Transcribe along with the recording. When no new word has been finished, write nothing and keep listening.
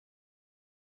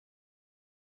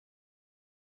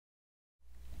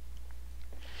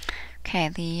Okay,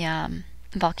 the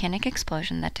volcanic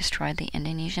explosion that destroyed the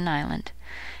Indonesian island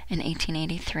in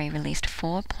 1883 released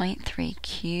 4.3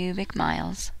 cubic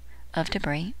miles of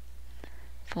debris,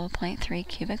 4.3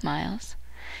 cubic miles,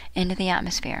 into the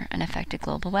atmosphere and affected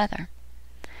global weather.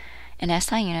 In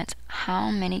SI units,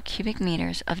 how many cubic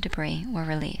meters of debris were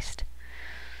released?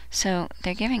 So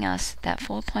they're giving us that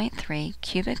 4.3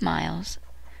 cubic miles,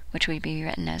 which would be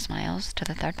written as miles to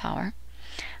the third power.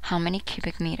 How many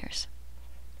cubic meters?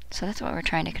 So that's what we're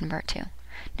trying to convert to.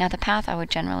 Now the path I would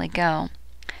generally go,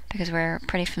 because we're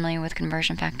pretty familiar with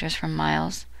conversion factors from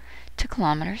miles to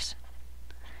kilometers,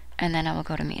 and then I will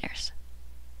go to meters.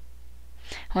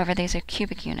 However, these are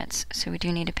cubic units, so we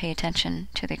do need to pay attention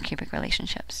to the cubic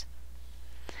relationships.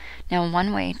 Now,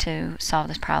 one way to solve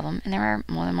this problem, and there are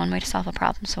more than one way to solve a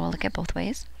problem, so we'll look at both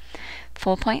ways.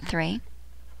 4.3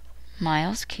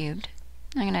 miles cubed.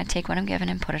 I'm going to take what I'm given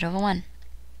and put it over 1.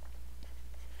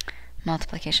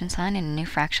 Multiplication sign and a new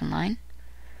fraction line.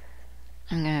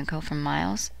 I'm going to go from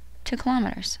miles to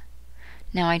kilometers.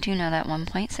 Now I do know that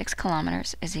 1.6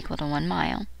 kilometers is equal to 1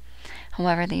 mile.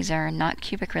 However, these are not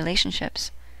cubic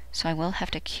relationships, so I will have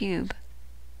to cube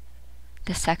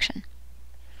this section.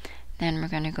 Then we're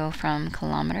going to go from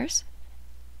kilometers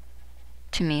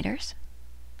to meters.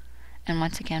 And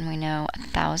once again, we know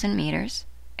 1,000 meters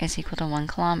is equal to 1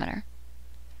 kilometer.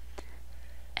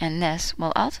 And this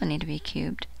will also need to be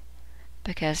cubed,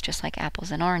 because just like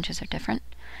apples and oranges are different,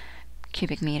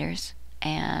 cubic miles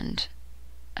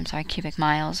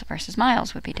versus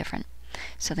miles would be different.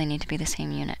 So they need to be the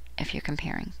same unit if you're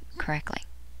comparing correctly.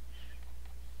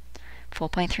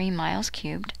 4.3 miles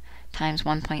cubed times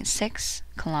 1.6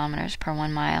 kilometers per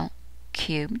 1 mile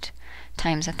cubed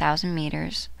times 1,000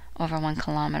 meters over 1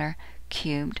 kilometer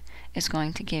cubed is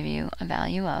going to give you a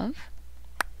value of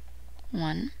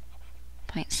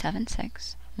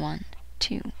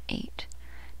 1.76128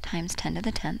 times 10 to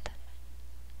the 10th,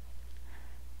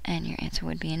 and your answer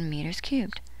would be in meters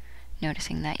cubed,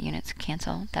 noticing that units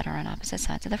cancel that are on opposite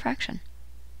sides of the fraction.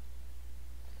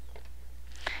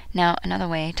 Now, another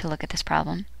way to look at this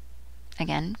problem,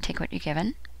 again, take what you're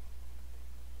given,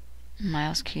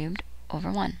 miles cubed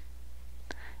over 1.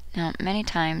 Now, many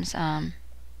times,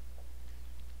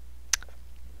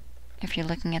 if you're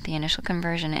looking at the initial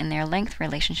conversion in their length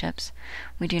relationships,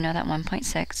 we do know that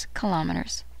 1.6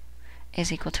 kilometers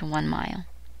is equal to 1 mile.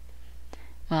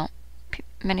 Well,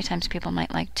 many times people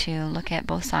might like to look at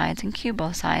both sides and cube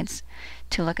both sides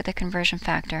to look at the conversion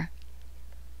factor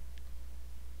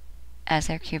as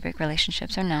their cubic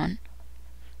relationships are known.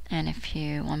 And if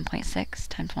you 1.6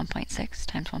 times 1.6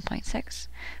 times 1.6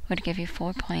 would give you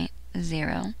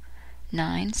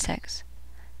 4.096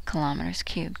 kilometers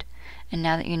cubed. And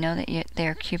now that you know that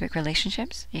they're cubic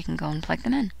relationships, you can go and plug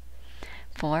them in.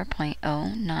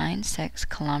 4.096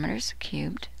 kilometers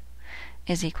cubed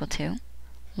is equal to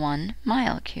 1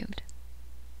 mile cubed.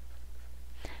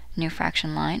 New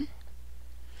fraction line.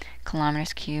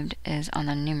 Kilometers cubed is on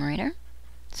the numerator,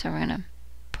 so we're going to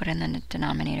put in the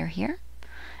denominator here.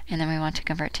 And then we want to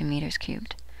convert to meters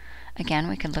cubed. Again,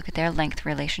 we could look at their length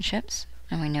relationships,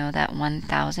 and we know that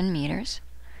 1,000 meters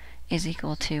is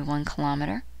equal to 1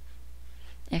 kilometer.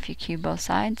 If you cube both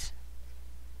sides,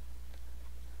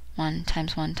 1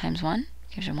 times 1 times 1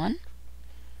 gives you 1.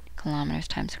 Kilometers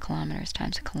times kilometers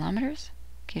times kilometers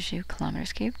gives you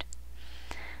kilometers cubed.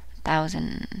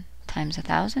 1,000 times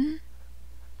 1,000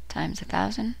 times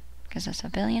 1,000 gives us a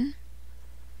billion.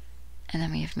 And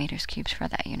then we have meters cubed for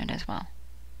that unit as well.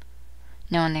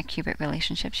 Knowing their cubic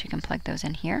relationships, you can plug those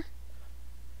in here.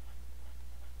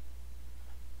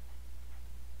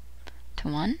 To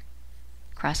 1.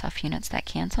 Cross off units that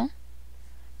cancel,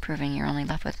 proving you're only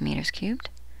left with meters cubed.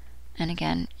 And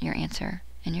again, your answer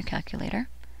in your calculator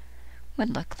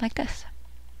would look like this.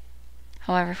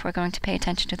 However, if we're going to pay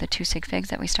attention to the 2 sig figs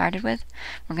that we started with,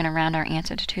 we're going to round our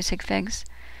answer to 2 sig figs.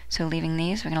 So leaving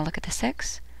these, we're going to look at the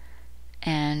 6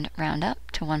 and round up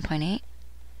to 1.8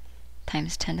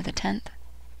 times 10 to the 10th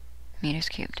meters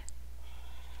cubed.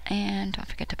 And don't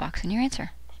forget to box in your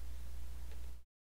answer.